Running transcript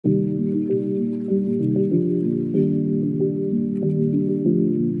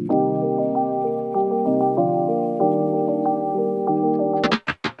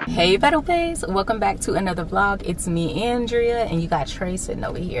Hey Battle Face, welcome back to another vlog. It's me, Andrea, and you got Trey sitting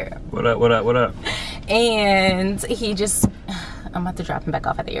over here. What up, what up, what up? And he just, I'm about to drop him back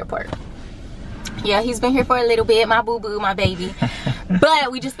off at the airport. Yeah, he's been here for a little bit, my boo-boo, my baby.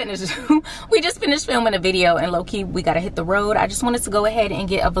 But we just finished filming a video, and low-key, we gotta hit the road. I just wanted to go ahead and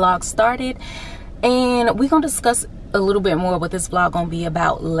get a vlog started. And we're gonna discuss a little bit more what this vlog gonna be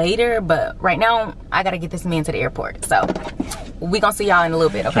about later, but right now I gotta get this man to the airport, so we gonna see y'all in a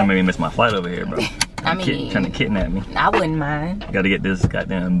little bit. Okay, trying to make me miss my flight over here, bro. I mean, trying to kidnap me. I wouldn't mind. Gotta get this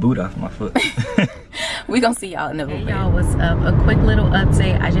goddamn boot off my foot. We gonna see y'all in a little bit. Y'all, what's up? A quick little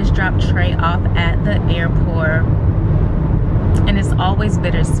update. I just dropped Trey off at the airport, and it's always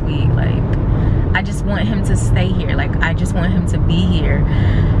bittersweet. Like, I just want him to stay here. Like, I just want him to be here.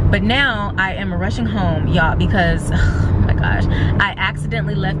 But now I am rushing home, y'all, because, oh my gosh, I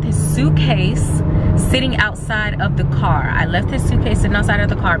accidentally left his suitcase sitting outside of the car. I left his suitcase sitting outside of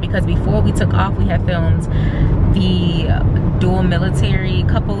the car because before we took off, we had filmed the dual military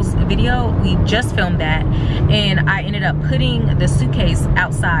couples video. We just filmed that, and I ended up putting the suitcase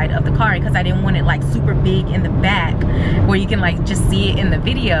outside of the car because I didn't want it like super big in the back where you can like just see it in the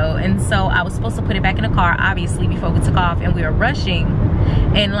video. And so I was supposed to put it back in the car, obviously, before we took off, and we were rushing,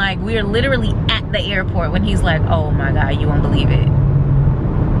 and like we were literally at the airport when he's like, oh my god, you won't believe it.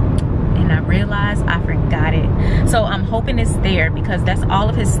 And I realized I forgot it. So I'm hoping it's there because that's all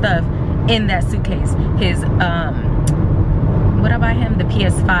of his stuff in that suitcase. His what about him? The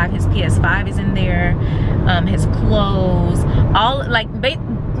PS5. His PS5 is in there. His clothes, all like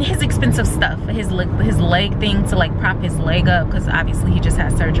his expensive stuff. His leg thing to like prop his leg up because obviously he just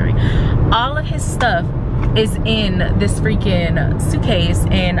had surgery. All of his stuff is in this freaking suitcase,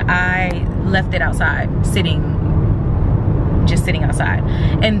 and I left it outside, just sitting outside.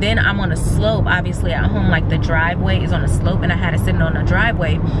 And then I'm on a slope, obviously at home, like the driveway is on a slope, and I had it sitting on a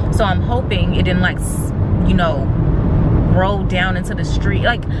driveway. So I'm hoping it didn't like, you know, roll down into the street.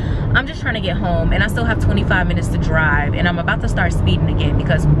 Like, I'm just trying to get home, and I still have 25 minutes to drive, and I'm about to start speeding again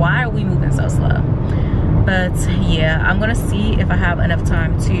because why are we moving so slow? But yeah, I'm gonna see if I have enough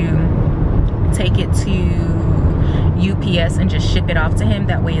time to take it to UPS and just ship it off to him.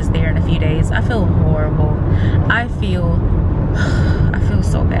 That way it's there in a few days. I feel horrible. I feel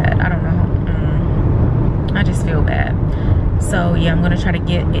so bad. I don't know. I just feel bad. So yeah, I'm gonna try to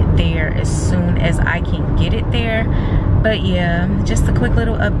get it there as soon as I can get it there. But yeah, just a quick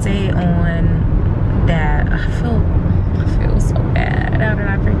little update on that. I feel so bad. How did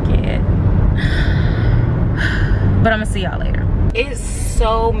I forget? But I'm gonna see y'all later. It's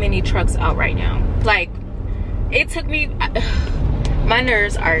so many trucks out right now. Like, it took me, my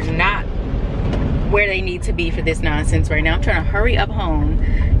nerves are not where they need to be for this nonsense right now. I'm trying to hurry up home,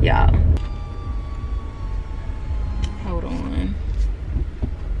 y'all. Hold on.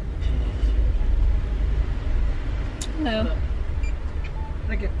 Hello.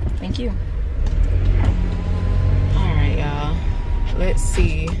 Thank you. Thank you. All right, y'all. Let's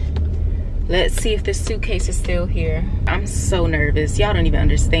see if this suitcase is still here. I'm so nervous. Y'all don't even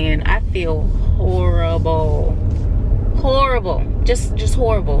understand. I feel horrible. Horrible. Just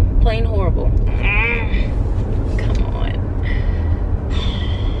horrible. Plain horrible. Come on.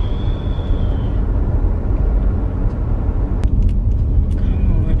 Come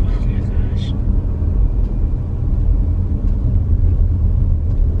on. Oh my gosh.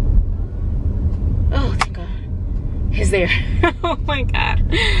 Oh, thank God. He's there. Oh my God.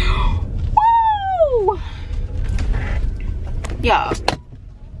 Woo! Y'all.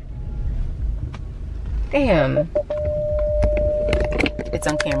 Damn. It's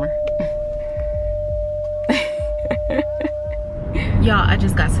on camera. Y'all, I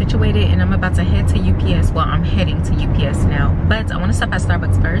just got situated and I'm about to head to UPS. Well, I'm heading to UPS now, but I want to stop at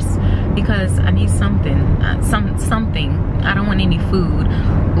Starbucks first because I need something. Something. I don't want any food.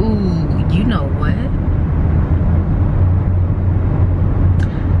 Ooh, you know what?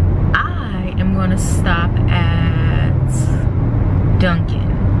 I am going to stop at Dunkin'.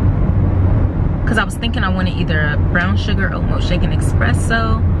 Because I was thinking I wanted either a brown sugar oat milk shaken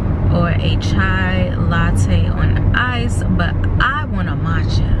espresso or a chai latte on ice, but I want a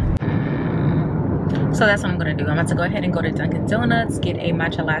matcha. So that's what I'm gonna do. I'm about to go ahead and go to Dunkin' Donuts, get a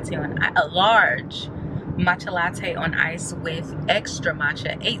matcha latte on a large matcha latte on ice with extra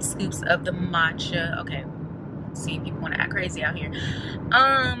matcha, 8 scoops of the matcha. Okay, see, people want to act crazy out here.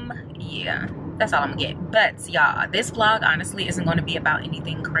 Yeah, that's all I'm gonna get. But y'all, this vlog honestly isn't going to be about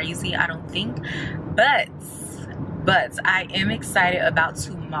anything crazy, I don't think, but I am excited about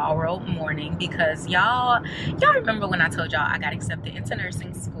tomorrow morning because y'all remember when I told y'all I got accepted into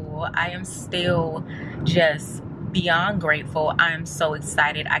nursing school. I am still just beyond grateful. I'm so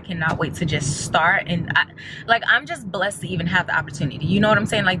excited. I cannot wait to just start. And I'm just blessed to even have the opportunity. You know what I'm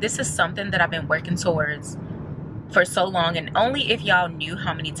saying? Like, this is something that I've been working towards for so long. And only if y'all knew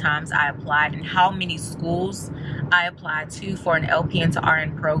how many times I applied and how many schools I applied to for an LPN to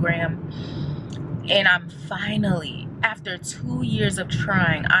RN program. And I'm finally, after 2 years of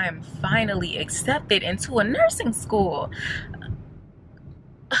trying, I am finally accepted into a nursing school.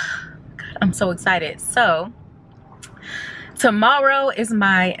 God, I'm so excited. So tomorrow is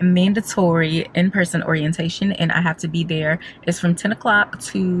my mandatory in-person orientation, and I have to be there. It's from 10 o'clock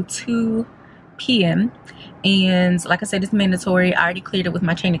to 2 p.m. And like I said, it's mandatory. I already cleared it with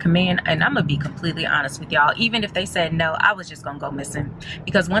my chain of command, and I'm gonna be completely honest with y'all. Even if they said no, I was just gonna go missing,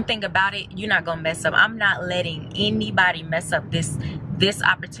 because one thing about it, you're not gonna mess up. I'm not letting anybody mess up this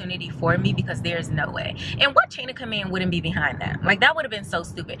opportunity for me, because there's no way. And what chain of command wouldn't be behind that? Like, that would have been so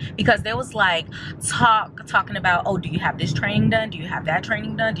stupid, because there was like talking about, oh, do you have this training done? Do you have that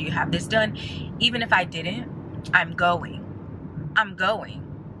training done? Do you have this done? Even if I didn't, I'm going.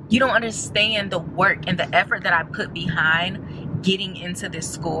 You don't understand the work and the effort that I put behind getting into this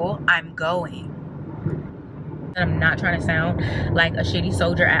school. I'm going. I'm not trying to sound like a shitty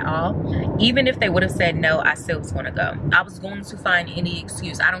soldier at all. Even if they would have said no, I still was going to go. I was going to find any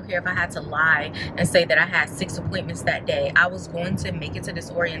excuse. I don't care if I had to lie and say that I had 6 appointments that day. I was going to make it to this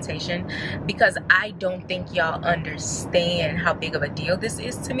orientation, because I don't think y'all understand how big of a deal this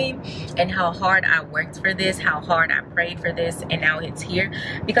is to me, and how hard I worked for this, how hard I prayed for this, and now it's here.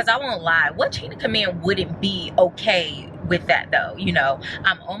 Because I won't lie, what chain of command wouldn't be okay with that though? You know,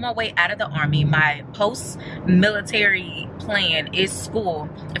 I'm on my way out of the Army. My post-military plan is school.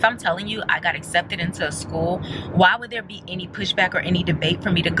 If I'm telling you I got accepted into a school, why would there be any pushback or any debate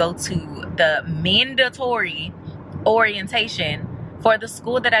for me to go to the mandatory orientation for the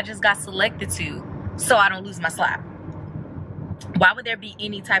school that I just got selected to, so I don't lose my slot? Why would there be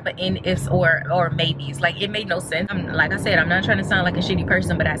any type of ifs or maybes? Like, it made no sense. Like I said, I'm not trying to sound like a shitty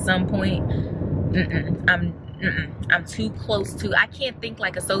person, but at some point, I'm too close to, I can't think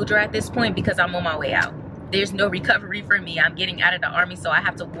like a soldier at this point, because I'm on my way out. There's no recovery for me. I'm getting out of the Army, so I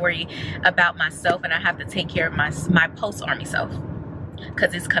have to worry about myself, and I have to take care of my post-Army self,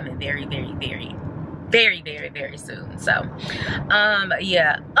 because it's coming very, very, very, very, very, very soon. So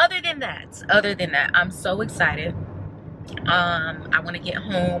yeah, other than that, I'm so excited. I want to get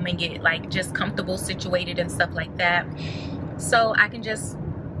home and get like just comfortable, situated and stuff like that, so I can just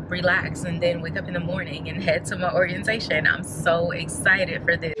relax and then wake up in the morning and head to my orientation. I'm so excited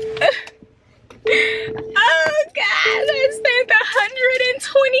for this. Oh God, I spent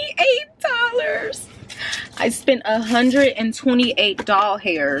 $128. I spent $128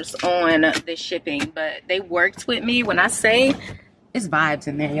 hairs on the shipping, but they worked with me. When I say, it's vibes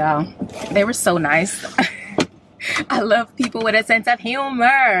in there, y'all. They were so nice. I love people with a sense of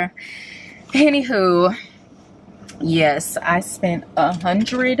humor. Anywho, yes, I spent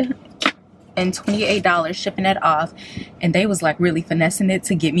 $128 shipping it off, and they was like really finessing it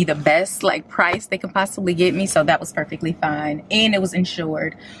to get me the best like price they could possibly get me, so that was perfectly fine. And it was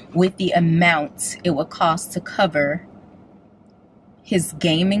insured with the amount it would cost to cover his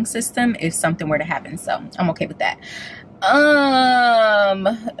gaming system if something were to happen, so I'm okay with that.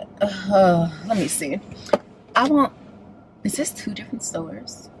 Let me see. Is this 2 different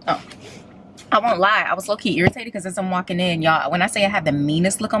stores? Oh, I won't lie, I was low-key irritated, because as I'm walking in, y'all, when I say I have the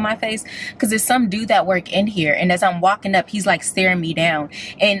meanest look on my face, because there's some dude that work in here, and as I'm walking up, he's like staring me down.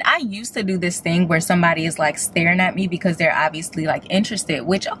 And I used to do this thing where somebody is like staring at me because they're obviously like interested,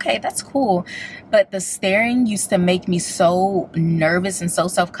 which, okay, that's cool, but the staring used to make me so nervous and so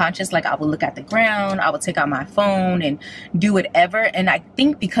self-conscious. Like, I would look at the ground, I would take out my phone and do whatever, and I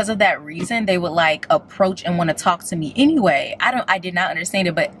think because of that reason, they would like approach and want to talk to me anyway. I did not understand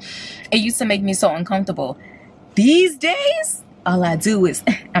it, but it used to make me so uncomfortable. These days, all I do is,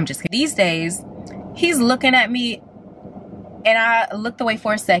 I'm just kidding. These days, he's looking at me, and I looked away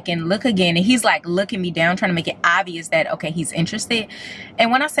for a second, look again, and he's like looking me down, trying to make it obvious that, okay, he's interested.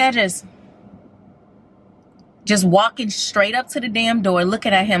 And when I say I just walking straight up to the damn door,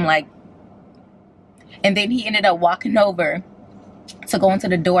 looking at him like, and then he ended up walking over to go into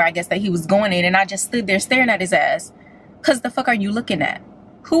the door, I guess, that he was going in, and I just stood there staring at his ass. Because the fuck are you looking at?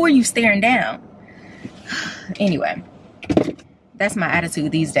 Who are you staring down? Anyway, that's my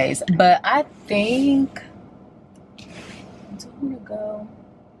attitude these days. But I think I'm going to go.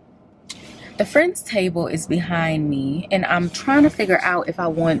 The friend's table is behind me, and I'm trying to figure out if I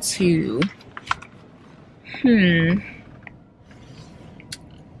want to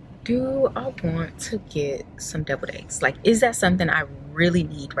do I want to get some deviled eggs? Like, is that something I really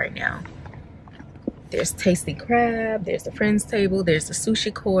need right now? There's tasty crab, there's the friends table, there's the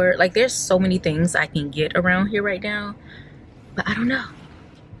sushi court. Like, there's so many things I can get around here right now, but I don't know.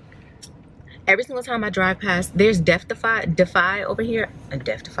 Every single time I drive past, there's Defy over here.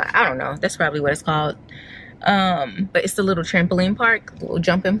 Defy, I don't know, that's probably what it's called. But it's the little trampoline park, little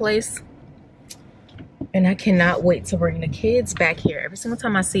jumping place, and I cannot wait to bring the kids back here. Every single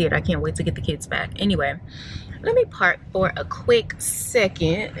time I see it, I can't wait to get the kids back. Anyway, let me park for a quick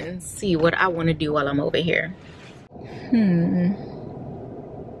second and see what I want to do while I'm over here.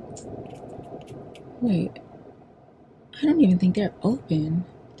 Wait, I don't even think they're open.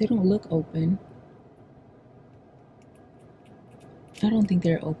 They don't look open. I don't think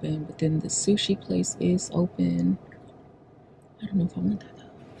they're open, but then the sushi place is open. I don't know if I want that though.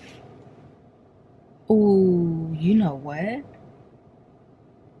 Oh, you know what?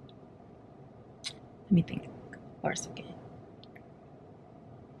 Let me think for a second.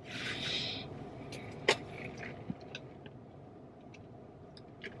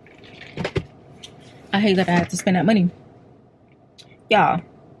 I hate that I have to spend that money. Y'all,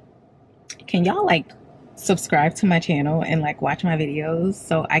 can y'all like subscribe to my channel and like watch my videos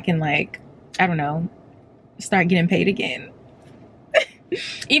so I can like, I don't know, start getting paid again?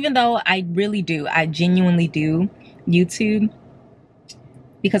 Even though I really do, I genuinely do YouTube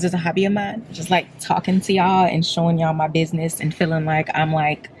because it's a hobby of mine. Just like talking to y'all and showing y'all my business and feeling like I'm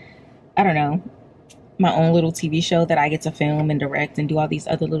like, I don't know, my own little TV show that I get to film and direct and do all these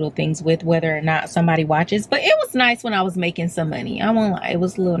other little things with, whether or not somebody watches. But it was nice when I was making some money. I won't lie, it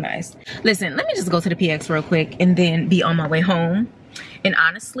was a little nice. Listen, let me just go to the PX real quick and then be on my way home. And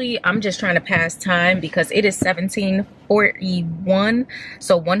honestly, I'm just trying to pass time because it is 17:41.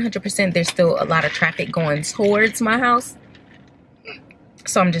 So 100% there's still a lot of traffic going towards my house.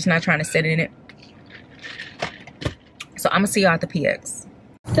 So I'm just not trying to sit in it. So I'm gonna see y'all at the PX.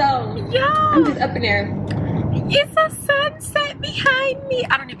 So, y'all, I'm just up in there. It's a sunset behind me.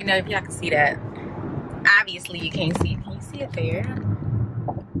 I don't even know if y'all can see that. Obviously, you can't see it. Can you see it there?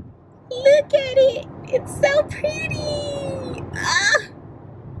 Look at it. It's so pretty.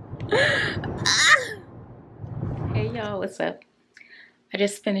 Hey, y'all, what's up? I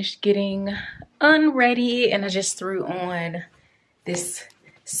just finished getting unready, and I just threw on this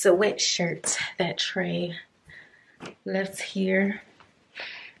sweatshirt that Trey left here.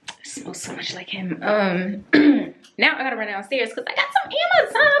 It smells so much like him. Now I gotta run downstairs because I got some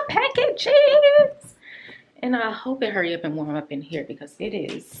Amazon packages. And I hope it hurry up and warm up in here because it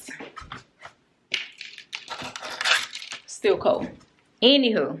is still cold.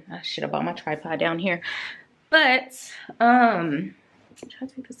 Anywho, I should have bought my tripod down here. But try to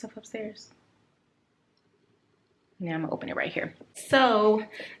take this stuff upstairs. Now I'm gonna open it right here. So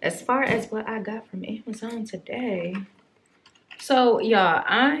as far as what I got from Amazon today, so y'all,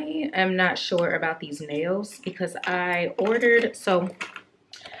 I am not sure about these nails because I ordered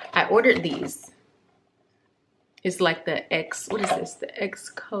these. It's like the X, what is this? The X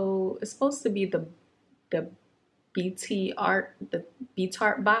code. It's supposed to be the BT art, the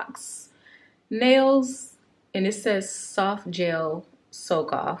B-Tart box nails, and it says soft gel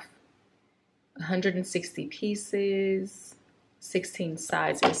soak off. 160 pieces, 16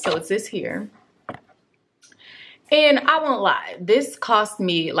 sizes. So it's this here. And I won't lie, this cost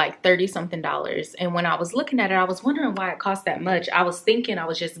me like $30-something. And when I was looking at it, I was wondering why it cost that much. I was thinking I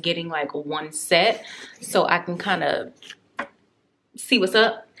was just getting like one set so I can kind of see what's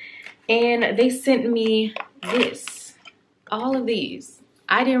up. And they sent me this, all of these.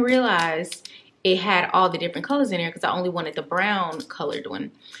 I didn't realize it had all the different colors in there because I only wanted the brown colored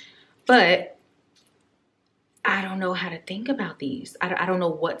one. But I don't know how to think about these. I don't know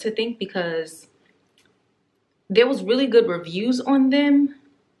what to think because there was really good reviews on them,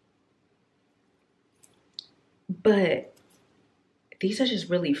 but these are just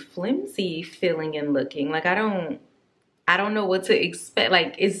really flimsy feeling and looking. Like I don't know what to expect.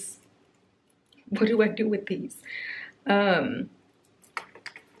 Like what do I do with these? So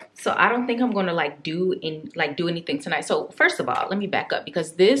I don't think I'm gonna do anything tonight. So first of all, let me back up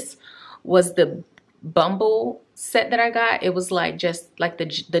because this was the Bumble set that I got. It was like just like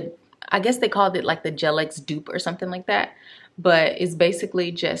the I guess they called it like the Gel-X dupe or something like that. But it's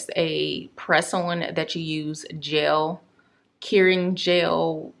basically just a press-on that you use gel, curing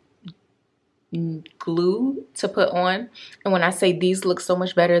gel glue to put on. And when I say these look so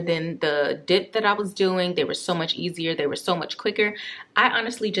much better than the dip that I was doing, they were so much easier. They were so much quicker. I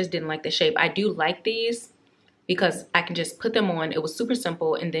honestly just didn't like the shape. I do like these because I can just put them on. It was super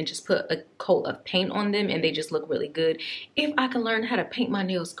simple, and then just put a coat of paint on them and they just look really good if I can learn how to paint my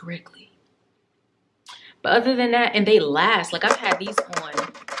nails correctly. But other than that, and they last. Like I've had these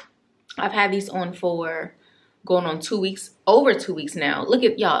on I've had these on for going on 2 weeks, over 2 weeks now. Look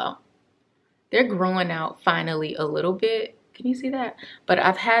at y'all. They're growing out finally a little bit. Can you see that? But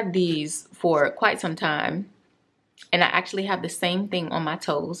I've had these for quite some time. And I actually have the same thing on my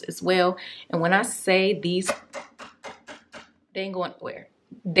toes as well. And when I say these, they ain't going nowhere.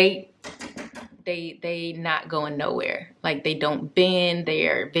 They not going nowhere. Like, they don't bend. They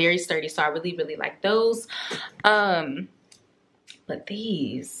are very sturdy. So I really, really like those. But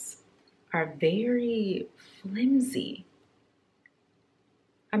these are very flimsy.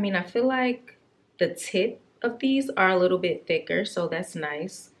 I mean, I feel like the tip of these are a little bit thicker, so that's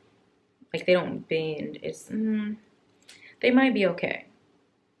nice. Like, they don't bend. It's they might be okay.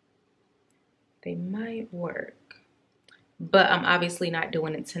 They might work. But I'm obviously not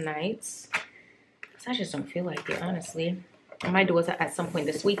doing it tonight, because I just don't feel like it, honestly. I might do it at some point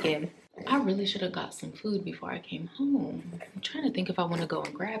this weekend. I really should have got some food before I came home. I'm trying to think if I want to go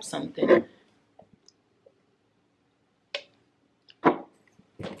and grab something.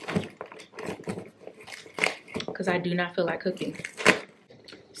 Because I do not feel like cooking.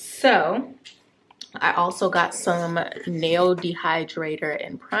 So, I also got some nail dehydrator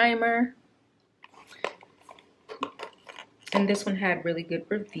and primer. And this one had really good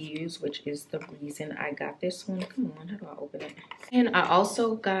reviews, which is the reason I got this one. Come on, how do I open it? And I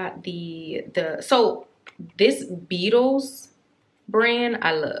also got so this Beetles brand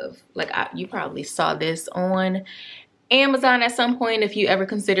I love. Like, you probably saw this on Amazon at some point if you ever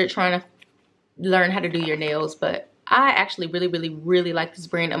considered trying to learn how to do your nails. But I actually really, really, really like this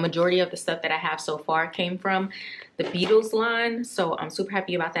brand. A majority of the stuff that I have so far came from the Beetles line. So I'm super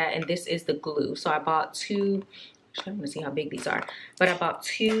happy about that. And this is the glue. So I bought two. Actually, I want to see how big these are. But I bought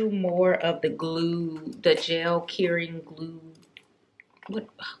 2 more of the glue, the gel curing glue.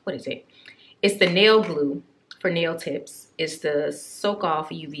 What is it? It's the nail glue for nail tips. It's the soak off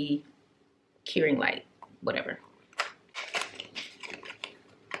UV curing light, whatever.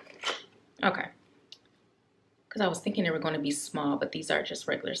 Okay. Because I was thinking they were going to be small, but these are just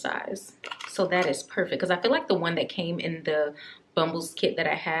regular size. So that is perfect. Because I feel like the one that came in the Bumbles kit that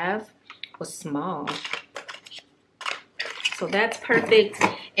I have was small. So that's perfect.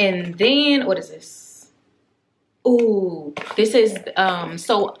 And then, what is this? Ooh, this is,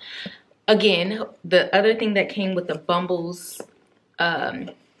 so again, the other thing that came with the Bumbles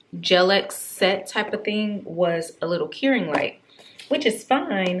Gel-X set type of thing was a little curing light, which is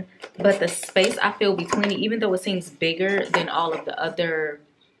fine. But the space I feel between it, even though it seems bigger than all of the other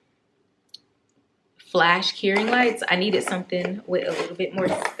flash curing lights, I needed something with a little bit more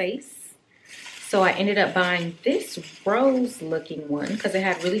space. So I ended up buying this rose looking one because it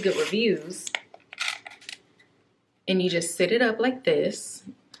had really good reviews. And you just sit it up like this.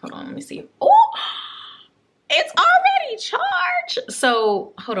 Hold on, let me see. Oh, it's already charged.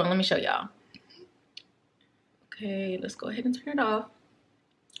 So hold on, let me show y'all. Okay, let's go ahead and turn it off.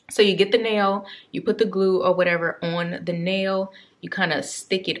 So you get the nail, you put the glue or whatever on the nail, you kind of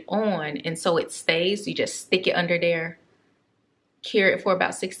stick it on, and so it stays. You just stick it under there, cure it for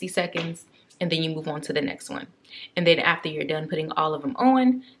about 60 seconds, and then you move on to the next one. And then after you're done putting all of them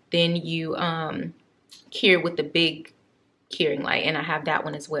on, then you cure with the big curing light. And I have that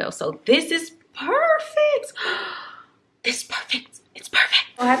one as well. So this is perfect. This is perfect. It's perfect.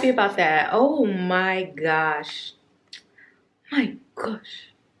 So happy about that. Oh my gosh. My gosh.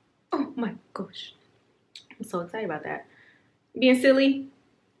 Oh my gosh. I'm so excited about that. Being silly.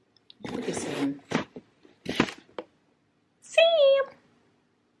 Look at Sam. Sam.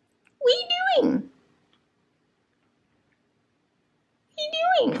 What are you doing? What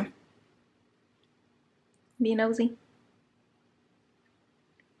are you doing? Being nosy?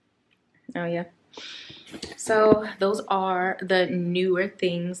 Oh, yeah. So those are the newer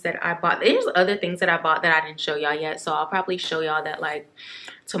things that I bought. There's other things that I bought that I didn't show y'all yet. So I'll probably show y'all that like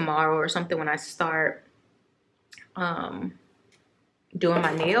tomorrow or something when I start doing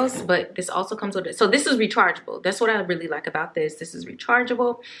my nails. But this also comes with it. So this is rechargeable. That's what I really like about this. This is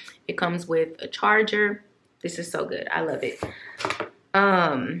rechargeable. It comes with a charger. This is so good. I love it.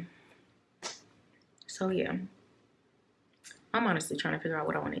 So yeah, I'm honestly trying to figure out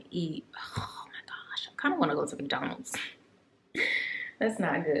what I want to eat. Oh my gosh, I kind of want to go to McDonald's. That's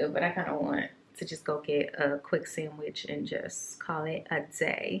not good, but I kind of want to just go get a quick sandwich and just call it a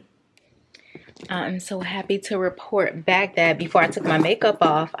day. I'm so happy to report back that before I took my makeup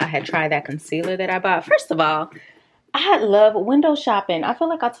off, I had tried that concealer that I bought. First of all, I love window shopping. I feel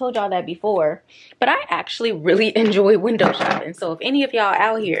like I told y'all that before, but I actually really enjoy window shopping. So if any of y'all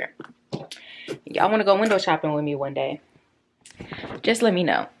out here, y'all want to go window shopping with me one day, just let me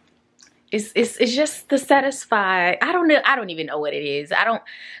know. it's just to satisfy. I don't even know what it is.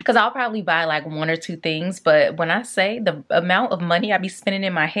 Because I'll probably buy like 1 or 2 things, but when I say the amount of money I be spending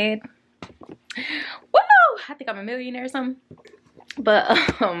in my head, woo, I think I'm a millionaire or something. But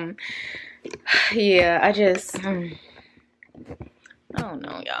yeah, I don't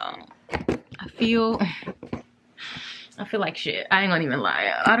know, y'all. I feel like shit. I ain't gonna even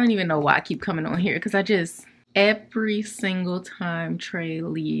lie. I don't even know why I keep coming on here, because every single time Trey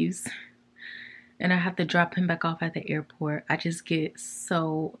leaves and I have to drop him back off at the airport, I just get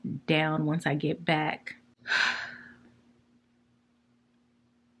so down once I get back.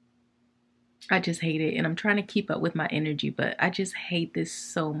 I just hate it, and I'm trying to keep up with my energy, but I just hate this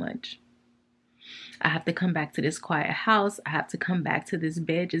so much. I have to come back to this quiet house. I have to come back to this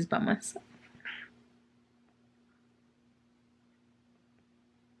bed just by myself.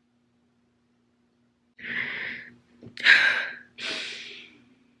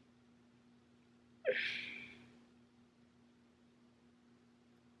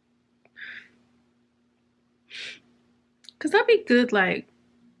 Cause I'd be good, like,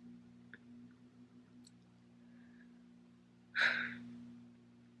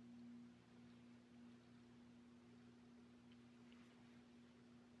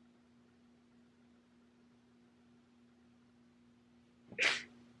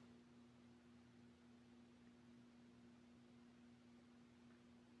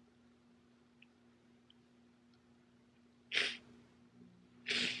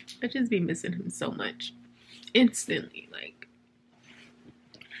 I just be missing him so much instantly, like.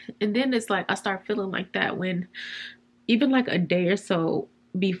 And then it's like I start feeling like that when even like a day or so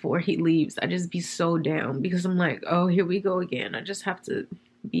before he leaves, I just be so down because I'm like, oh, here we go again. I just have to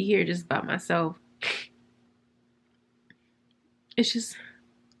be here just by myself. It's just,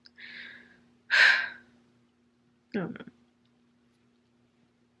 I don't know.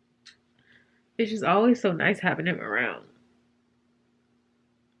 It's just always so nice having him around.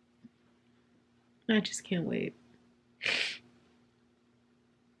 I just can't wait.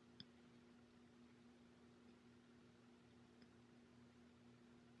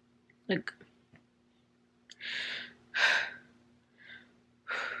 Like,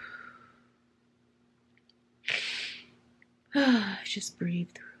 just breathe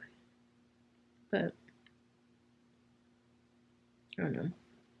through it. But I don't know.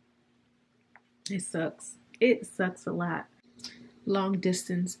 It sucks. It sucks a lot. Long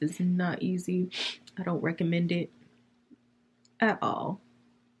distance is not easy. I don't recommend it at all.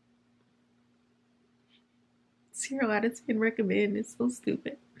 0 out of 10 recommend. It's so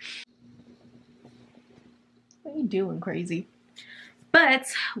stupid. What are you doing, crazy? But,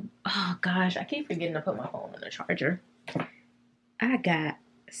 oh gosh, I keep forgetting to put my phone on the charger. I got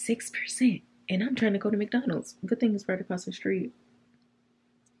 6% and I'm trying to go to McDonald's. Good thing it's right across the street.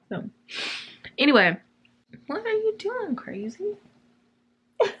 So, anyway, what are you doing, crazy?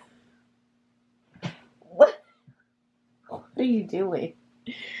 What are you doing?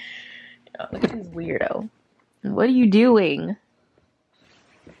 Oh, look at this weirdo. What are you doing?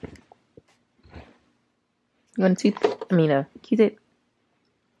 You want a Q-tip?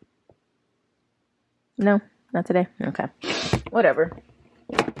 No, not today. Okay, whatever.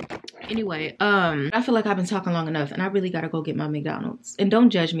 Anyway, I feel like I've been talking long enough, and I really gotta go get my McDonald's. And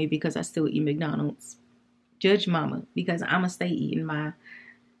don't judge me because I still eat McDonald's. Judge mama, because I'ma stay eating my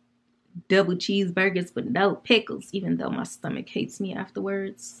double cheeseburgers with no pickles, even though my stomach hates me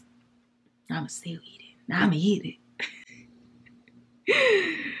afterwards. I'ma still eat it. I'ma eat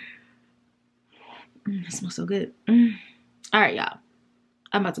it. It smells so good. All right, y'all.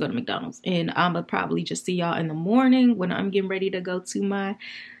 I'm about to go to McDonald's, and I'ma probably just see y'all in the morning when I'm getting ready to go to my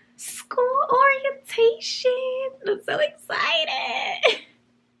school orientation. I'm so excited.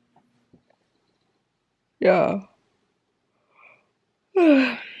 Yeah.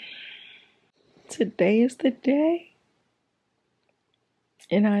 Today is the day.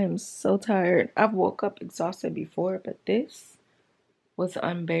 And I am so tired. I've woke up exhausted before, but this was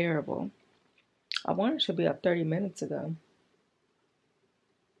unbearable. I wanted to be up 30 minutes ago.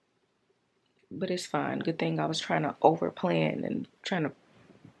 But it's fine. Good thing I was trying to overplan and trying to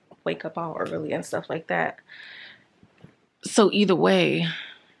wake up all early and stuff like that. So either way,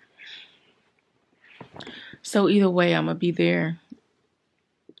 I'm going to be there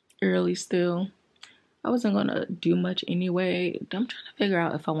early still. I wasn't going to do much anyway. I'm trying to figure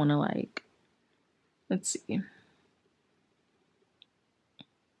out if I want to, like, let's see.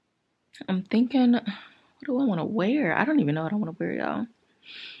 I'm thinking, what do I want to wear? I don't even know what I want to wear, y'all.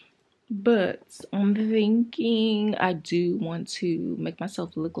 But I'm thinking I do want to make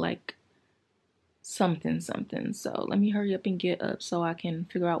myself look like something. So let me hurry up and get up so I can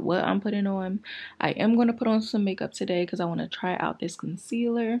figure out what I'm putting on. I am going to put on some makeup today because I want to try out this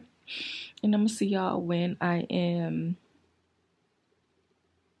concealer. And I'm going to see y'all when I am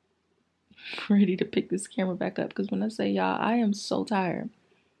ready to pick this camera back up. Because when I say y'all, I am so tired.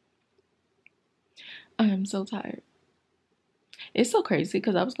 I am so tired. It's so crazy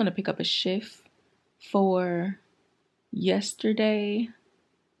because I was going to pick up a shift for yesterday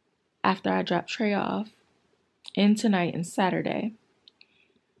after I dropped Trey off, and tonight and Saturday.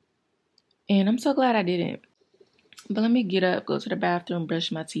 And I'm so glad I didn't. But let me get up, go to the bathroom,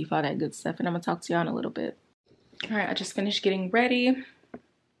 brush my teeth, all that good stuff, and I'm going to talk to y'all in a little bit. All right, I just finished getting ready.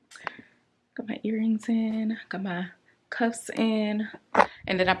 Got my earrings in, got my cuffs in,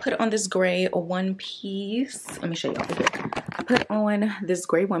 and then I put on this gray one piece. Let me show you over here. I put on this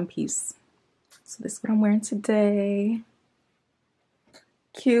gray one piece. So this is what I'm wearing today.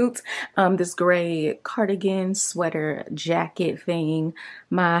 Cute. This gray cardigan, sweater, jacket thing,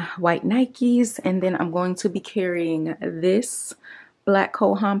 my white Nikes, and then I'm going to be carrying this black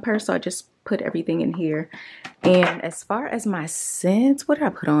Kohan purse. So I just put everything in here. And as far as my scent, what did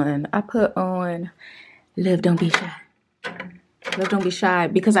I put on? I put on Love Don't Be Shy. Love Don't Be Shy,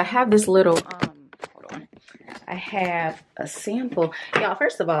 because I have this little hold on. I have a sample. Y'all,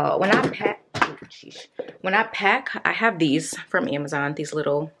 first of all, when I pack, I have these from Amazon, these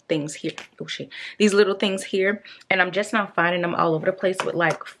little things here. Oh shit. These little things here, and I'm just now finding them all over the place with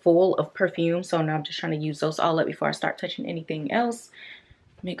like full of perfume. So now I'm just trying to use those all up before I start touching anything else.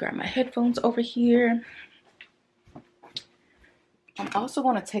 Let me grab my headphones over here. I'm also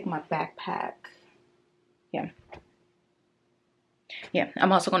going to take my backpack. Yeah,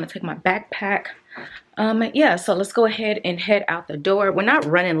 I'm also going to take my backpack. Yeah, so let's go ahead and head out the door. We're not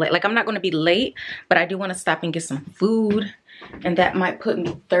running late. Like, I'm not going to be late, but I do want to stop and get some food. And that might put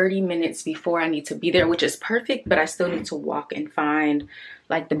me 30 minutes before I need to be there, which is perfect. But I still need to walk and find,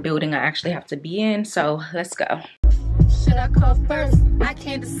 like, the building I actually have to be in. So let's go. Should I call first? I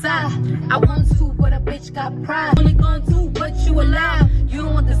can't decide. I want to, but a bitch got pride. Only gonna do what you allow. You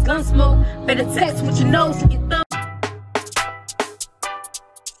don't want this gun smoke. Better text with your nose and your thumb.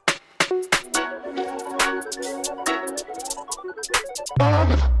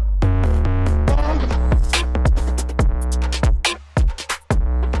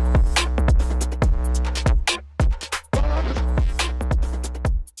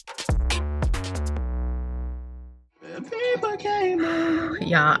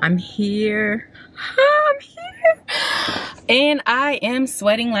 Y'all, I'm here. And I am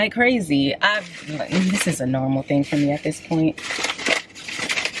sweating like crazy. This is a normal thing for me at this point.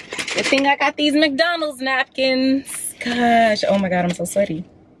 Good thing I got these McDonald's napkins. Gosh, oh my God, I'm so sweaty.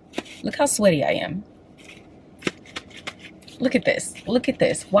 Look how sweaty I am. Look at this. Look at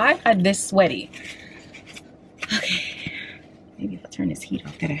this. Why am I this sweaty? Okay. Maybe if I turn this heat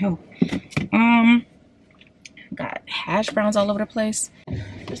off, that'll help. Got hash browns all over the place.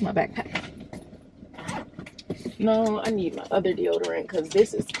 Where's my backpack? No, I need my other deodorant because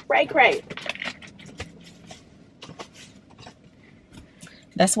this is cray.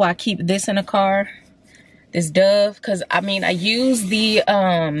 That's why I keep this in the car. This Dove, because I mean, I use the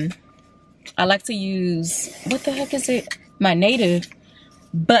I like to use, what the heck is it? My Native.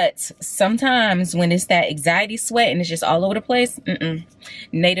 But sometimes when it's that anxiety sweat and it's just all over the place,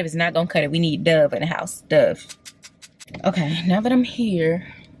 Native is not gonna cut it. We need Dove in the house. Dove. Okay, now that I'm here,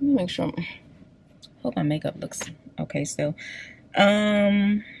 let me make sure. Hope my makeup looks okay still.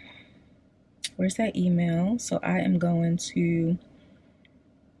 Where's that email? So I am going to.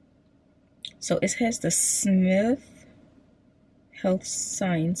 So it has the Smith Health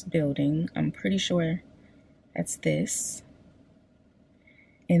Science Building. I'm pretty sure that's this.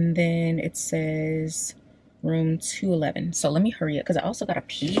 And then it says room 211. So let me hurry up because I also got to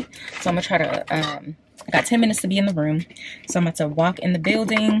pee. So I'm going to try to, I got 10 minutes to be in the room. So I'm about to walk in the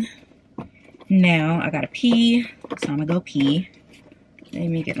building. Now I got to pee. So I'm going to go pee. Let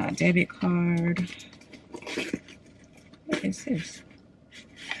me get my debit card. What is this?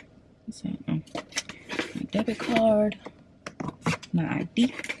 What's that? Oh. My debit card. My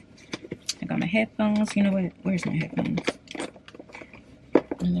ID. I got my headphones. You know what? Where's my headphones?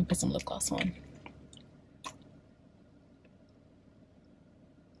 And then put some lip gloss on.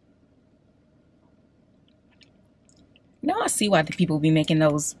 Now I see why the people be making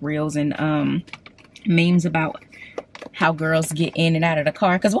those reels and memes about how girls get in and out of the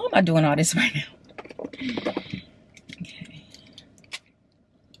car. Because why am I doing all this right now? Okay.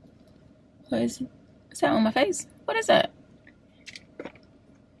 What is that on my face? What is that?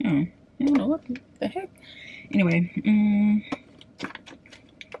 I don't know what the heck. Anyway,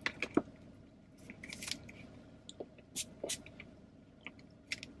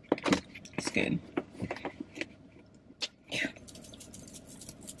 good.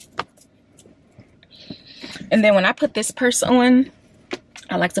 And then when I put this purse on,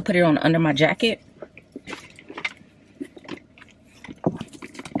 I like to put it on under my jacket.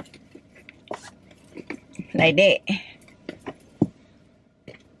 Like that.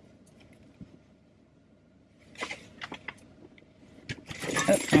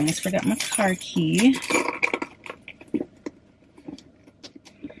 Oh, I almost forgot my car key.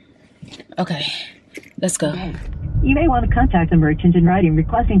 Okay, let's go. You may want to contact the merchant in writing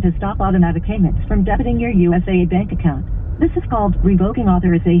requesting to stop automatic payments from debiting your USAA bank account. This is called revoking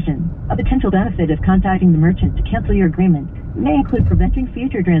authorization. A potential benefit of contacting the merchant to cancel your agreement may include preventing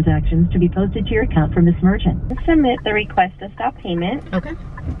future transactions to be posted to your account from this merchant. Submit the request to stop payment. Okay.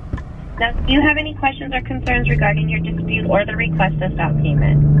 Now, do you have any questions or concerns regarding your dispute or the request to stop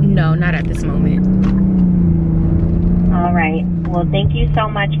payment? No, not at this moment. All right. Well, thank you so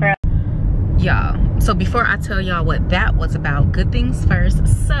much for... Y'all, so before I tell y'all what that was about, good things first.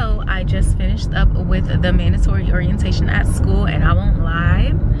 So I just finished up with the mandatory orientation at school, and I won't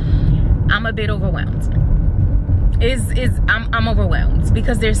lie, I'm a bit overwhelmed. I'm overwhelmed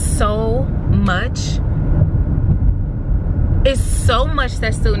because there's so much. It's so much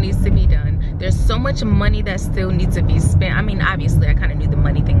that still needs to be done. There's so much money that still needs to be spent. I mean, obviously I kind of knew the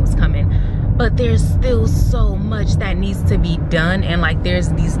money thing was coming, but there's still so much that needs to be done. And like, there's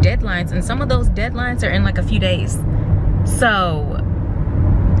these deadlines, and some of those deadlines are in like a few days. So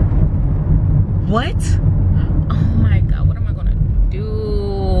what? Oh my God, what am I gonna do?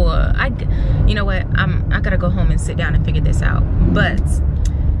 You know what, I gotta go home and sit down and figure this out. But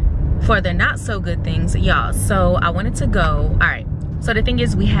for the not so good things, y'all, so I wanted to go. All right, so the thing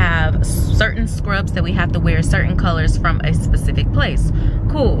is, we have certain scrubs that we have to wear, certain colors from a specific place.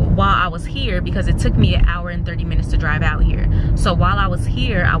 Cool. While I was here, because it took me 1 hour and 30 minutes to drive out here, so while I was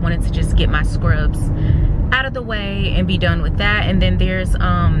here, I wanted to just get my scrubs out of the way and be done with that. And then there's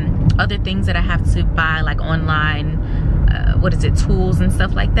other things that I have to buy, like online, tools and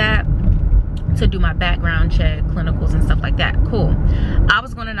stuff like that, to do my background check, clinicals and stuff like that. Cool. I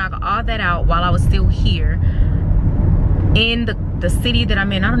was gonna knock all that out while I was still here in the city that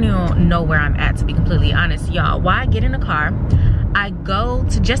I'm in. I don't even know where I'm at, to be completely honest, y'all. Why I get in a car, I go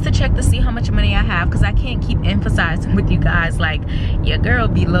to just to check to see how much money I have, because I can't keep emphasizing with you guys like, your girl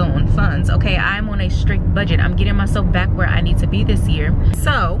be low on funds. Okay, I'm on a strict budget. I'm getting myself back where I need to be this year.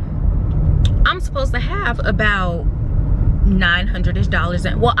 So I'm supposed to have about $900-ish,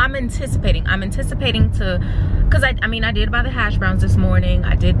 and well, I'm anticipating to, because I mean, I did buy the hash browns this morning.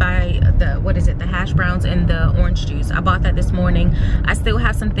 I did buy the hash browns and the orange juice. I bought that this morning. I still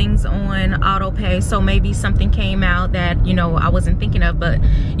have some things on auto pay, so maybe something came out that, you know, I wasn't thinking of, but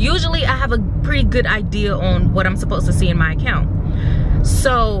usually I have a pretty good idea on what I'm supposed to see in my account.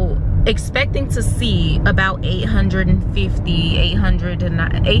 So expecting to see about anywhere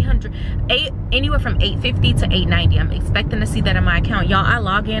from $850 to $890. I'm expecting to see that in my account. Y'all, I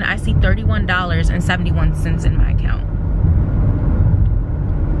log in, I see $31.71 in my account.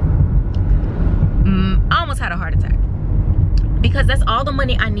 I almost had a heart attack, because that's all the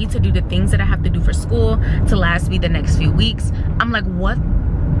money I need to do the things that I have to do for school to last me the next few weeks. I'm like, what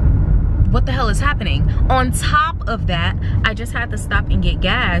the hell is happening? On top of that, I just had to stop and get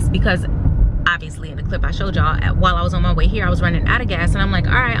gas, because obviously in the clip I showed y'all, while I was on my way here, I was running out of gas, and I'm like,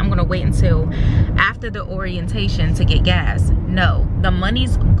 all right, I'm gonna wait until after the orientation to get gas. No, the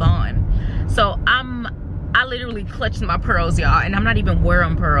money's gone. So I literally clutched my pearls, y'all, and I'm not even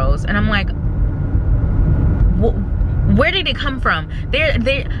wearing pearls, and I'm like, where did it come from? I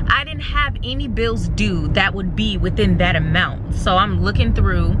didn't have any bills due that would be within that amount. So I'm looking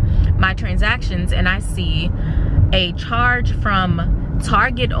through my transactions, and I see a charge from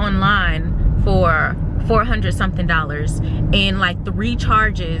Target online for $400 something, and like 3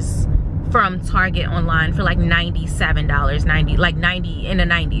 charges from Target online for like $97, like 90 in the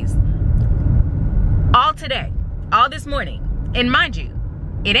 90s. All today, all this morning. And mind you,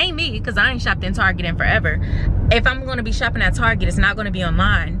 it ain't me, because I ain't shopped in Target in forever. If I'm going to be shopping at Target, it's not going to be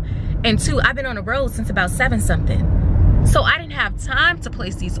online. And 2, I've been on the road since about 7 something. So I didn't have time to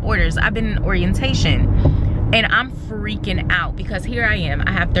place these orders. I've been in orientation, and I'm freaking out, because here I am.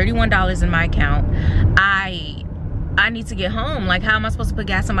 I have $31 in my account. I need to get home. Like, how am I supposed to put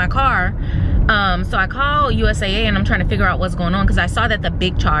gas in my car? So I call USAA, and I'm trying to figure out what's going on, because I saw that the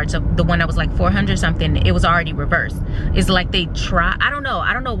big charge of the one that was like $400 something, it was already reversed. It's like they try, I don't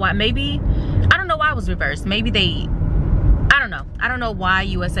know why. Maybe, I don't know why it was reversed. Maybe they, I don't know why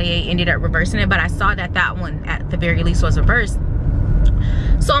USAA ended up reversing it, but I saw that one at the very least was reversed.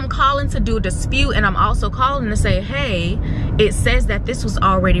 So I'm calling to do a dispute, and I'm also calling to say, hey, it says that this was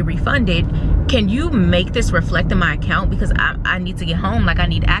already refunded. Can you make this reflect in my account? Because I need to get home. Like, I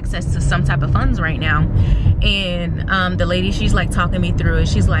need access to some type of funds right now. And the lady, she's like talking me through it.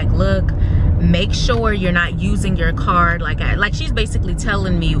 She's like, look, make sure you're not using your card. Like she's basically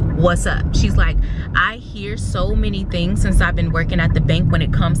telling me what's up. She's like, I hear so many things since I've been working at the bank when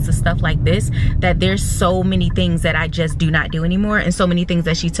it comes to stuff like this, that there's so many things that I just do not do anymore, and so many things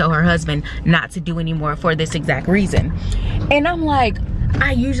that she tell her husband not to do anymore for this exact reason. And I'm like,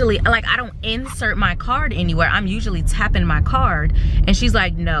 I usually, like, I don't insert my card anywhere. I'm usually tapping my card. And she's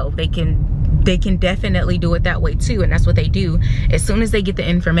like, no, they can definitely do it that way too. And that's what they do. As soon as they get the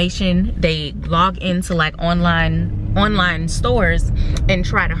information, they log into like online stores and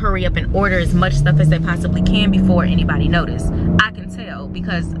try to hurry up and order as much stuff as they possibly can before anybody notice. I can tell,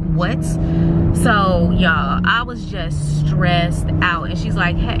 because what? So y'all, I was just stressed out. And she's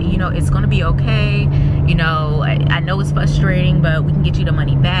like, hey, you know, it's gonna be okay. You know, I know it's frustrating, but we can get you the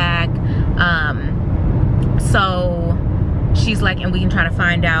money back. So she's like, and we can try to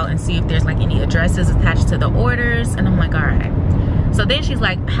find out and see if there's like any addresses attached to the orders. And I'm like, all right. So then she's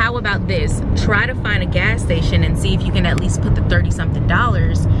like, how about this? Try to find a gas station and see if you can at least put the $30-something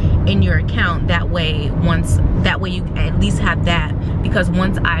in your account. That way you at least have that, because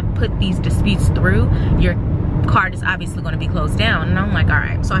once I put these disputes through, your card is obviously going to be closed down. And I'm like, all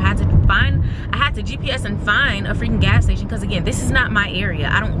right. So I had to GPS and find a freaking gas station, because again, this is not my area.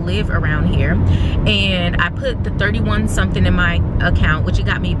 I don't live around here. And I put the 31-something in my account, which it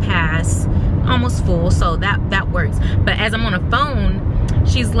got me past almost full, so that works. But as I'm on the phone,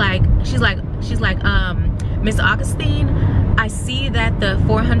 she's like, Miss Augustine, I see that the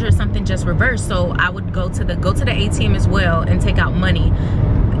 400-something just reversed, so I would go to the ATM as well and take out money.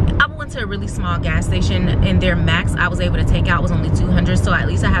 I went to a really small gas station, and their max I was able to take out was only 200, so at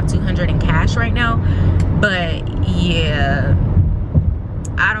least I have 200 in cash right now. But yeah,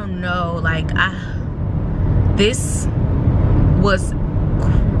 I don't know, like, I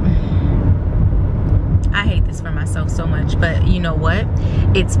hate this for myself so much, but you know what?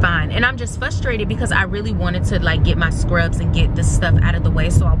 It's fine. And I'm just frustrated because I really wanted to like get my scrubs and get this stuff out of the way,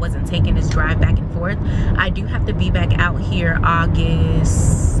 so I wasn't taking this drive back and forth. I do have to be back out here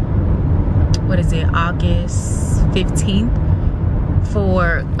August 15th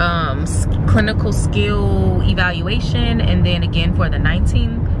for clinical skill evaluation, and then again for the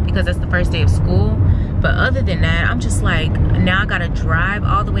 19th because that's the first day of school. But other than that, I'm just like, now I gotta drive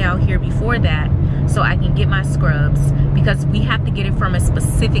all the way out here before that so I can get my scrubs, because we have to get it from a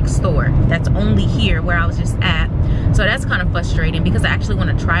specific store that's only here where I was just at. So that's kind of frustrating, because I actually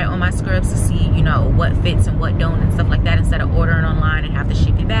want to try on my scrubs to see, you know, what fits and what don't and stuff like that, instead of ordering online and have to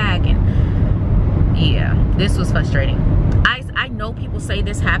ship it back. And yeah, this was frustrating. I know people say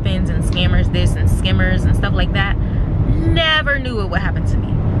this happens and scammers this and skimmers and stuff like that. Never knew it would happen to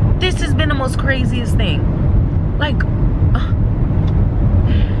me. This has been the most craziest thing. Like,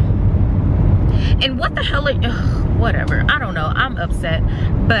 and what the hell, whatever, I don't know, I'm upset.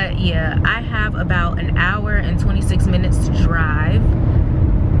 But yeah, I have about an hour and 26 minutes to drive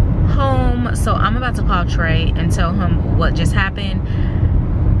home, so I'm about to call Trey and tell him what just happened,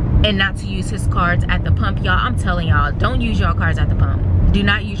 and not to use his cards at the pump. Y'all, I'm telling y'all, don't use y'all cards at the pump. Do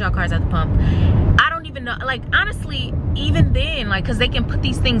not use y'all cards at the pump. I don't even know, like, honestly, even then, like, because they can put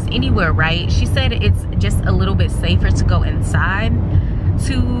these things anywhere, right? She said it's just a little bit safer to go inside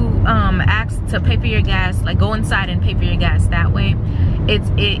to ask to pay for your gas, like go inside and pay for your gas that way. It's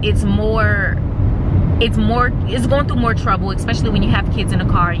going through more trouble, especially when you have kids in the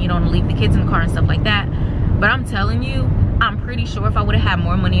car and you don't want to leave the kids in the car and stuff like that. But I'm telling you, I'm pretty sure if I would have had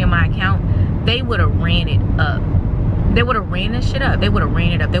more money in my account, they would have ran it up. They would have ran this shit up. They would have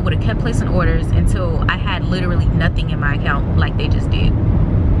ran it up. They would have kept placing orders until I had literally nothing in my account, like they just did.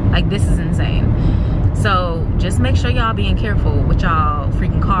 Like, this is insane. So just make sure y'all being careful with y'all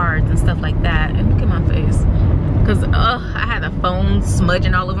freaking cards and stuff like that. And look at my face, because I had the phone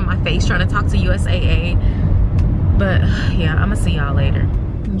smudging all over my face trying to talk to USAA. But yeah, I'm gonna see y'all later.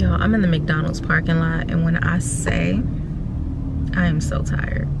 Y'all, I'm in the McDonald's parking lot, and when I say I am so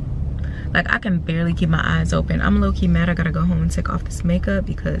tired, like I can barely keep my eyes open. I'm low-key mad I gotta go home and take off this makeup,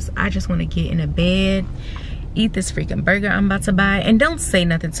 because I just want to get in a bed, eat this freaking burger I'm about to buy. And don't say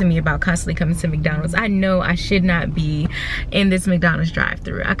nothing to me about constantly coming to McDonald's. I know I should not be in this McDonald's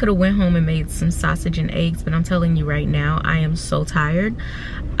drive-thru. I could have went home and made some sausage and eggs, but I'm telling you right now, I am so tired.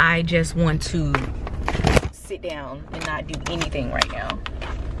 I just want to sit down and not do anything right now.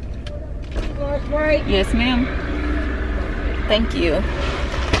 Right. Yes, ma'am. Thank you.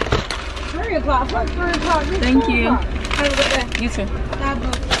 3 o'clock. What's 3 o'clock? Thank you. Have a good day. You too. Bye.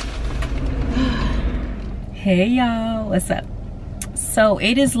 Hey y'all, what's up? So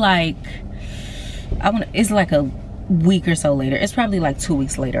it is like, it's like a week or so later. It's probably like 2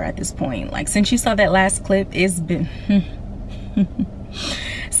 weeks later at this point. Like, since you saw that last clip, it's been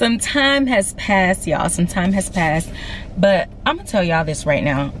some time has passed, y'all. Some time has passed. But I'm gonna tell y'all this right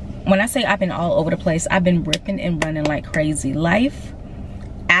now. When I say I've been all over the place, I've been ripping and running like crazy. Life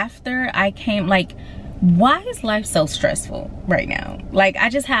after I came, like, why is life so stressful right now? Like, I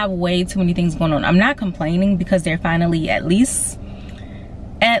just have way too many things going on. I'm not complaining because they're finally, at least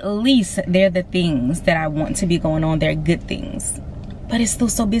they're the things that I want to be going on. They're good things, but it's still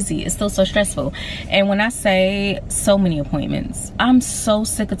so busy. It's still so stressful. And when I say so many appointments, I'm so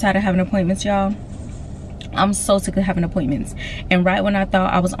sick and tired of having appointments, y'all. I'm so sick of having appointments. And right when I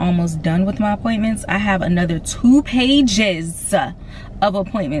thought I was almost done with my appointments, I have another 2 pages of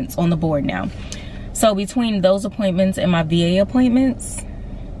appointments on the board now. So between those appointments and my VA appointments,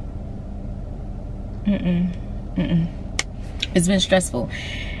 it's been stressful.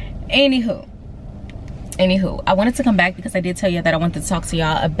 Anywho, I wanted to come back because I did tell you that I wanted to talk to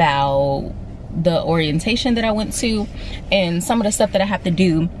y'all about the orientation that I went to and some of the stuff that I have to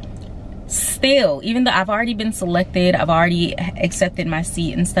do still. Even though I've already been selected, I've already accepted my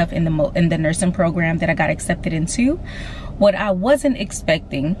seat and stuff in the nursing program that I got accepted into. What I wasn't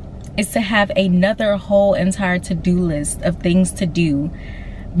expecting is to have another whole entire to-do list of things to do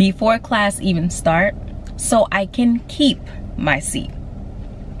before class even start so I can keep my seat.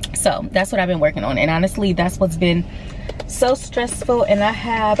 So that's what I've been working on, and honestly that's what's been so stressful. And I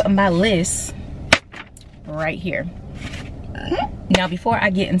have my list right here. Now, before I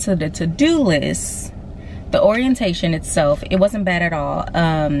get into the to-do list, the orientation itself, it wasn't bad at all.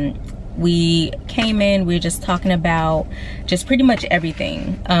 We came in, we were just talking about just pretty much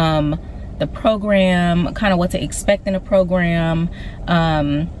everything. The program, kind of what to expect in a program,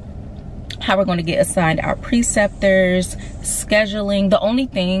 how we're going to get assigned our preceptors, scheduling. The only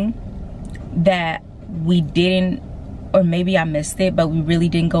thing that we didn't, or maybe I missed it, but we really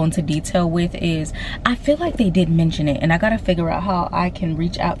didn't go into detail with is, I feel like they did mention it, and I gotta figure out how I can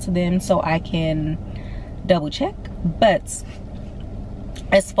reach out to them so I can double check. But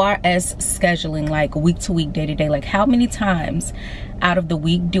as far as scheduling, like week to week, day to day, like how many times out of the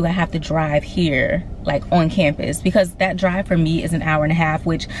week do I have to drive here, like on campus? Because that drive for me is an hour and a half,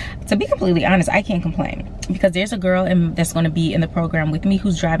 which, to be completely honest, I can't complain, because there's a girl that's going to be in the program with me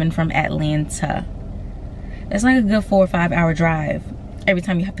who's driving from Atlanta. It's like a good 4 or 5 hour drive every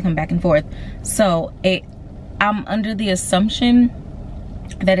time you have to come back and forth. So I'm under the assumption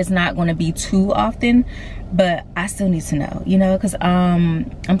that it's not going to be too often, but I still need to know, you know, because I'm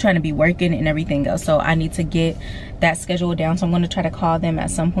trying to be working and everything else. So I need to get that schedule down. So I'm going to try to call them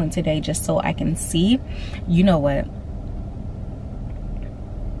at some point today just so I can see. You know what?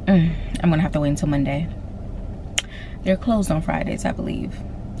 I'm going to have to wait until Monday. They're closed on Fridays, I believe.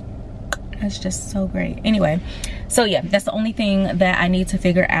 That's just so great. Anyway, so yeah, that's the only thing that I need to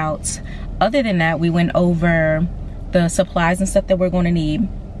figure out. Other than that, we went over the supplies and stuff that we're going to need.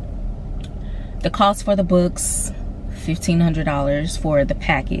 The cost for the books, $1,500 for the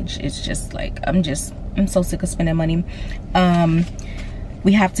package. It's just like, I'm so sick of spending money.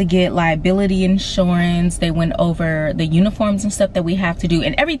 We have to get liability insurance. They went over the uniforms and stuff that we have to do,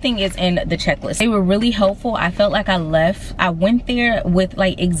 and everything is in the checklist. They were really helpful. I felt like I went there with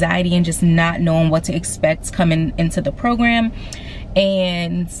like anxiety and just not knowing what to expect coming into the program,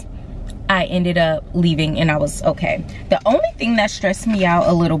 and I ended up leaving and I was okay. The only thing that stressed me out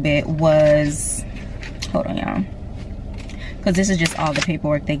a little bit was, hold on y'all, because this is just all the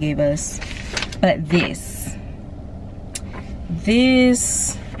paperwork they gave us, but this,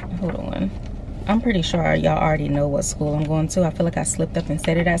 hold on, I'm pretty sure y'all already know what school I'm going to. I feel like I slipped up and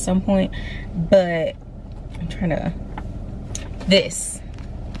said it at some point, but I'm trying to, this,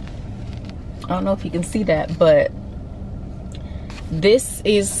 I don't know if you can see that, but this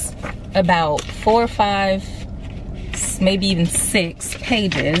is about 4 or 5, maybe even 6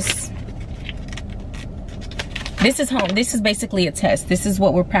 pages. This is home. This is basically a test. This is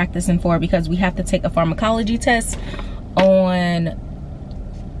what we're practicing for, because we have to take a pharmacology test on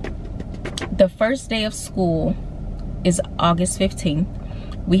the first day of school. Is August 15th.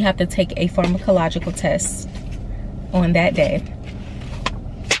 We have to take a pharmacological test on that day.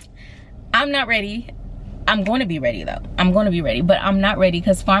 I'm not ready. I'm going to be ready though. I'm going to be ready, but I'm not ready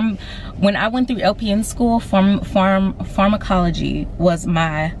because when I went through LPN school, pharmacology was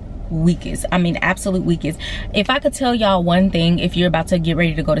my weakest. I mean, absolute weakest. If I could tell y'all one thing, if you're about to get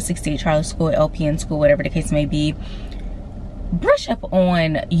ready to go to 68 Charlie School, LPN school, whatever the case may be, brush up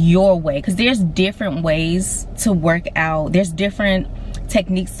on your way, because there's different ways to work out. There's different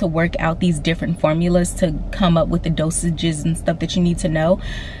techniques to work out these different formulas to come up with the dosages and stuff that you need to know.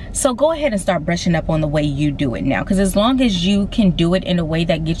 So go ahead and start brushing up on the way you do it now, because as long as you can do it in a way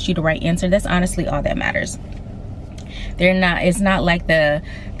that gets you the right answer, that's honestly all that matters. It's not like the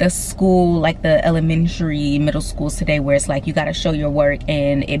school, like the elementary, middle schools today, where it's like you got to show your work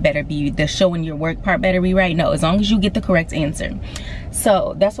and it better be, the showing your work part better be right. No, as long as you get the correct answer.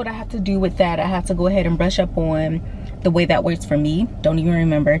 So that's what I have to do with that. I have to go ahead and brush up on the way that works for me. Don't even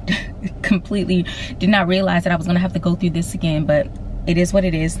remember. Completely did not realize that I was gonna have to go through this again, but it is what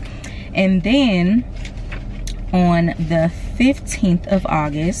it is. And then on the 15th of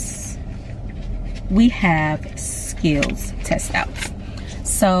August, we have skills test outs.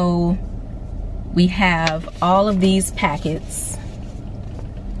 So we have all of these packets.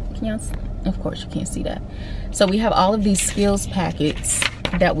 Can y'all see? Of course you can't see that. So we have all of these skills packets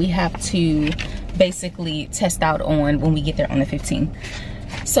that we have to basically test out on when we get there on the 15th.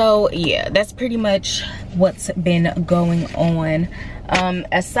 So yeah, that's pretty much what's been going on.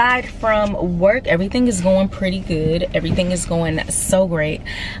 Aside from work, everything is going pretty good. Everything is going so great.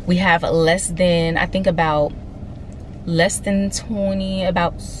 We have less than 20,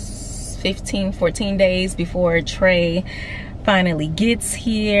 about 15, 14 days before Trey finally gets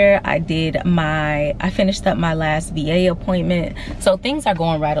here. I finished up my last VA appointment. So things are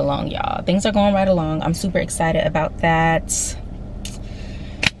going right along, y'all. Things are going right along. I'm super excited about that.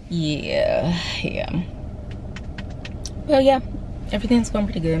 Yeah. Well, yeah, everything's going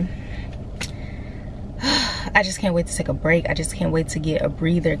pretty good. I just can't wait to take a break. I just can't wait to get a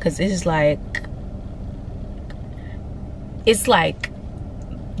breather, because it's like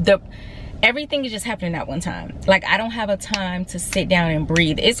everything is just happening at one time. Like, I don't have a time to sit down and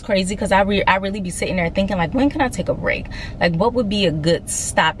breathe. It's crazy, because I really be sitting there thinking, like, when can I take a break? Like, what would be a good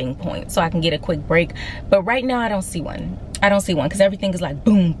stopping point so I can get a quick break? But right now I don't see one. Because everything is like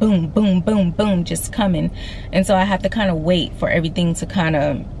boom, boom, boom, boom, boom, just coming. And so I have to kind of wait for everything to kind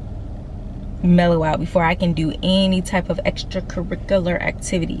of mellow out before I can do any type of extracurricular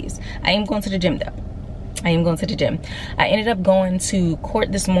activities. I am going to the gym though. I am going to the gym. I ended up going to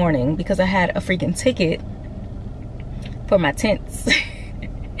court this morning because I had a freaking ticket for my tents.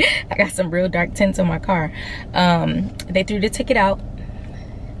 I got some real dark tents in my car. They threw the ticket out.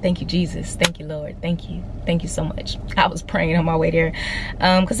 Thank you, Jesus. Thank you, Lord. Thank you. Thank you so much. I was praying on my way there,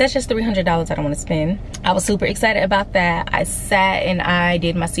 because that's just $300 I don't want to spend. I was super excited about that. I sat and I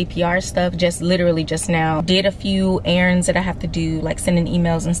did my CPR stuff literally just now. Did a few errands that I have to do, like sending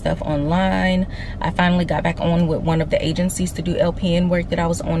emails and stuff online. I finally got back on with one of the agencies to do LPN work that I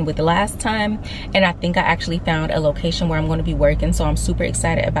was on with the last time, and I think I actually found a location where I'm going to be working, so I'm super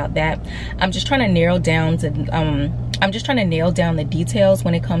excited about that. I'm just trying to nail down the details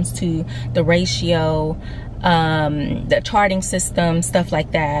when it comes to the ratio, the charting system, stuff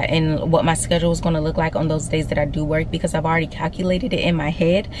like that, and what my schedule is going to look like on those days that I do work, because I've already calculated it in my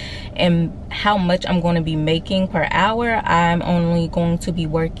head and how much I'm going to be making per hour. I'm only going to be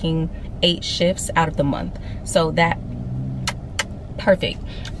working 8 shifts out of the month, so that perfect.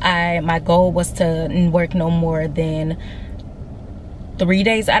 My goal was to work no more than 3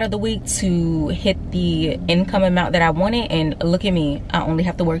 days out of the week to hit the income amount that I wanted, and look at me, I only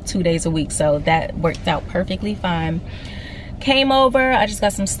have to work 2 days a week, so that worked out perfectly fine. Came over, I just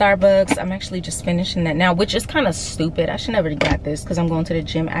got some Starbucks. I'm actually just finishing that now, which is kind of stupid. I should never have got this because I'm going to the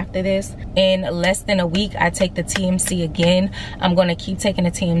gym after this. In less than a week, I take the TMC again. I'm going to keep taking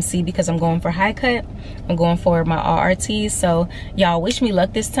the TMC because I'm going for HIGHT. I'm going for my RRTs. So y'all wish me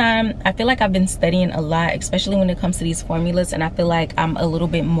luck this time. I feel like I've been studying a lot, especially when it comes to these formulas, and I feel like I'm a little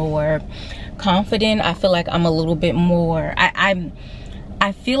bit more confident. I feel like I'm a little bit more, I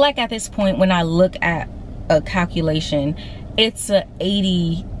feel like at this point when I look at a calculation, it's a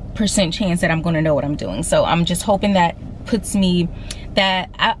 80% chance that I'm going to know what I'm doing. So I'm just hoping that puts me, that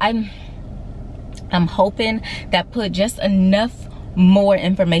I'm hoping that put just enough more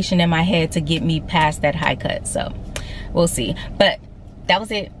information in my head to get me past that HIGHT. So we'll see. But that was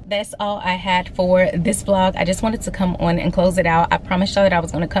it. That's all I had for this vlog. I just wanted to come on and close it out. I promised y'all that I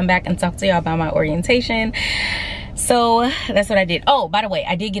was going to come back and talk to y'all about my orientation. So that's what I did. Oh, by the way,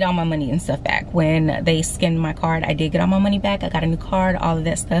 I did get all my money and stuff back when they scanned my card. I did get all my money back. I got a new card, all of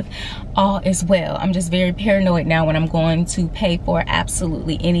that stuff. All is well. I'm just very paranoid now when I'm going to pay for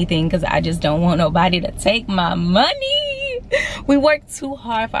absolutely anything, because I just don't want nobody to take my money. We work too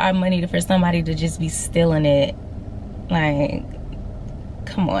hard for our money for somebody to just be stealing it. Like,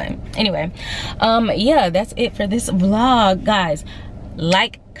 come on. Anyway, yeah, that's it for this vlog, guys.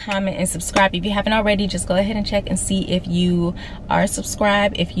 like, comment, and subscribe. If you haven't already, just go ahead and check and see if you are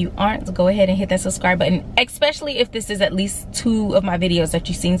subscribed. If you aren't, go ahead and hit that subscribe button, especially if this is at least 2 of my videos that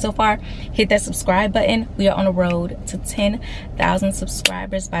you've seen so far. Hit that subscribe button. We are on the road to 10,000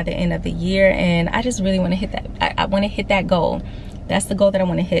 subscribers by the end of the year, and I just really want to hit that. I want to hit that goal. That's the goal that I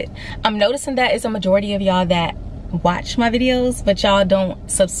want to hit. I'm noticing that it's a majority of y'all that watch my videos, but y'all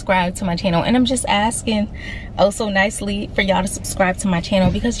don't subscribe to my channel, and I'm just asking oh so nicely for y'all to subscribe to my channel,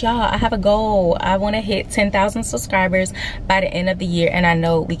 because y'all, I have a goal. I want to hit 10,000 subscribers by the end of the year, and I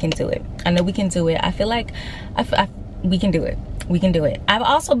know we can do it. I know we can do it. I feel like we can do it. We can do it. I've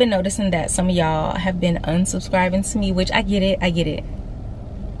also been noticing that some of y'all have been unsubscribing to me, which I get it. I get it.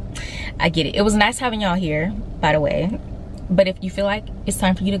 I get it. It was nice having y'all here, by the way. But if you feel like it's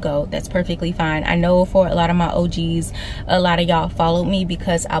time for you to go, that's perfectly fine. I know for a lot of my OGs, a lot of y'all followed me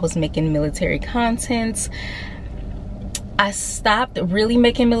because I was making military content. I stopped really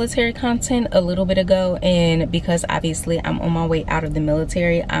making military content a little bit ago, and because obviously I'm on my way out of the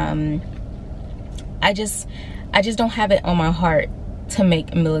military, I just don't have it on my heart to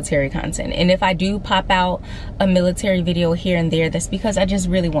make military content. And if I do pop out a military video here and there, that's because I just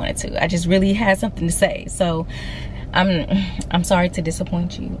really wanted to. I just really had something to say. So I'm sorry to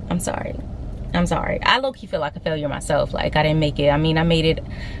disappoint you. I'm sorry. I low-key feel like a failure myself. Like, I didn't make it. I mean, I made it.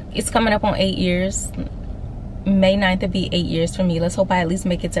 It's coming up on 8 years. May 9th will be 8 years for me. Let's hope I at least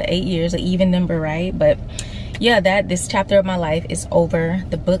make it to 8 years, an even number, right? But yeah, this chapter of my life is over.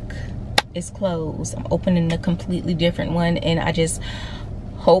 The book is closed. I'm opening a completely different one, and I just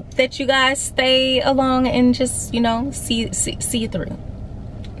hope that you guys stay along and just, you know, see it through.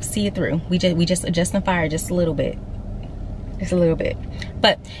 See it through. We just adjusting fire just a little bit. Just a little bit.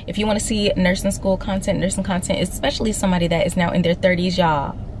 But if you want to see nursing school content, nursing content, especially somebody that is now in their 30s,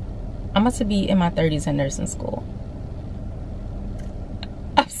 y'all, I'm about to be in my 30s in nursing school.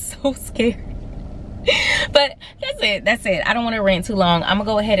 I'm so scared. But that's it. I don't want to rant too long. I'm gonna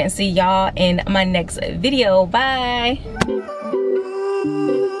go ahead and see y'all in my next video. Bye.